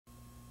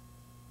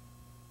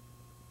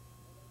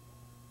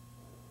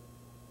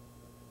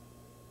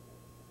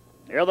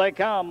Here they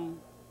come.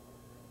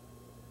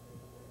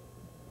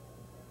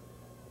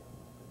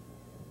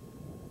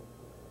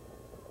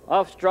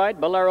 Off stride,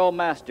 Bolero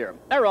Master.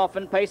 They're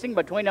often pacing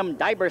between them.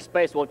 Diver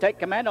Space will take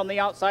command on the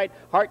outside.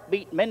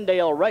 Heartbeat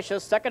Mindale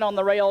rushes second on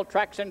the rail.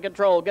 Traction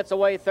Control gets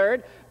away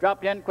third.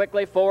 Dropped in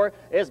quickly. 4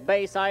 is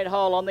Bayside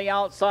Hall on the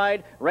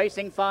outside.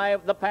 Racing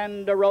 5, the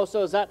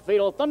Panderosa.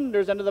 Zatfield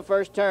thunders into the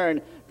first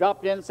turn.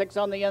 Dropped in 6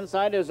 on the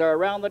inside as they're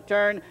around the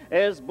turn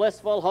is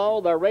Blissful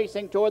Hall. They're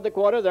racing toward the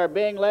quarter. They're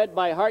being led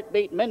by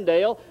Heartbeat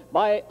Mindale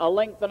by a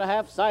length and a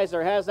half.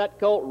 Sizer has that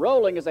colt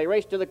rolling as they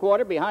race to the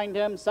quarter. Behind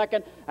him,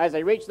 second as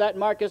they reach that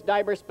mark is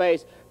Diver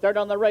Space. Third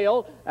on the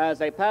rail as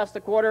they pass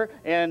the quarter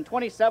in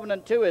 27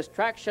 and 2 is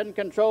Traction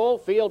Control.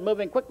 Field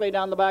moving quickly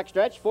down the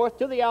backstretch. Fourth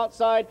to the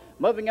outside.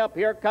 Moving up,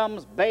 here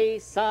comes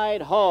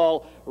Bayside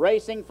Hall.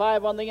 Racing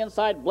 5 on the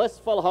inside,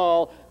 Blissful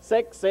Hall.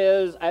 6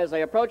 is, as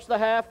they approach the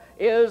half,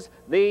 is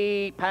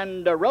the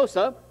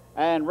Panderosa.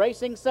 And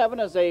racing 7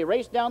 as they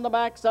race down the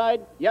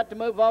backside, yet to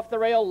move off the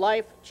rail,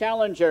 Life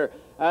Challenger.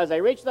 As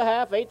they reach the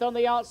half, 8th on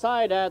the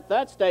outside at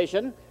that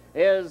station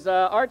is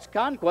Arts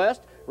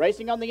Conquest.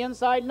 Racing on the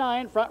inside,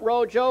 9, Front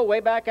Row Joe,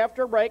 way back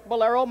after a break,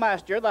 Bolero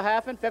Master, the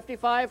half in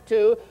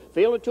 55-2.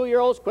 Field of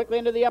 2-year-olds quickly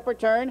into the upper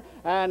turn,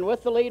 and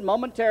with the lead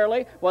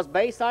momentarily was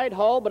Bayside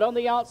Hall, but on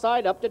the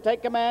outside, up to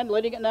take command,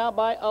 leading it now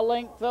by a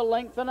length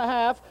and a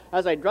half.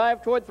 As they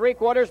drive toward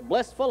 3/4,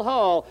 Blissful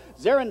Hall.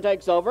 Zarin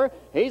takes over.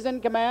 He's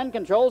in command,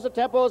 controls the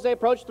tempo as they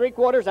approach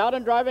 3/4, out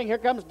and driving. Here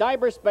comes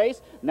Diver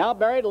Space. Now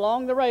buried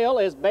along the rail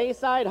is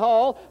Bayside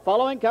Hall.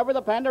 Following cover,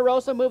 the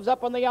Panderosa moves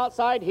up on the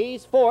outside.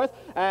 He's 4th,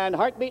 and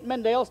Heartbeat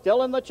Mindale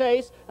still in the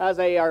chase as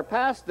they are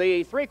past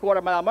the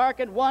 3/4 mile mark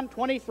at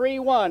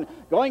 1:23.1.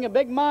 Going a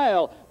big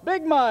mile.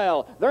 Big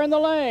mile. They're in the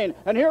lane,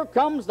 and here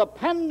comes the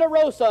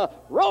Panderosa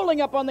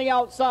rolling up on the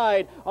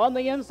outside. On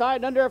the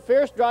inside, under a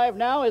fierce drive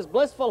now is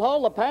Blissful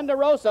Hall. The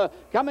Panderosa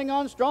coming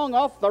on strong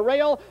off the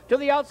rail to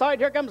the outside.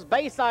 Here comes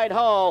Bayside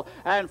Hall,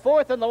 and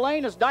 4th in the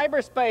lane is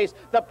Diver Space.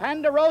 The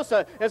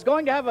Panderosa is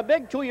going to have a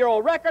big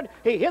 2-year-old record.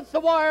 He hits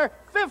the wire,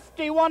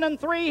 51 and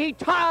 3. He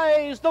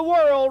ties the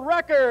world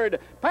record.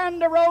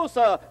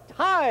 Panderosa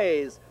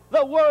ties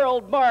the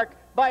world mark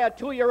by a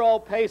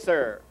 2-year-old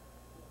pacer.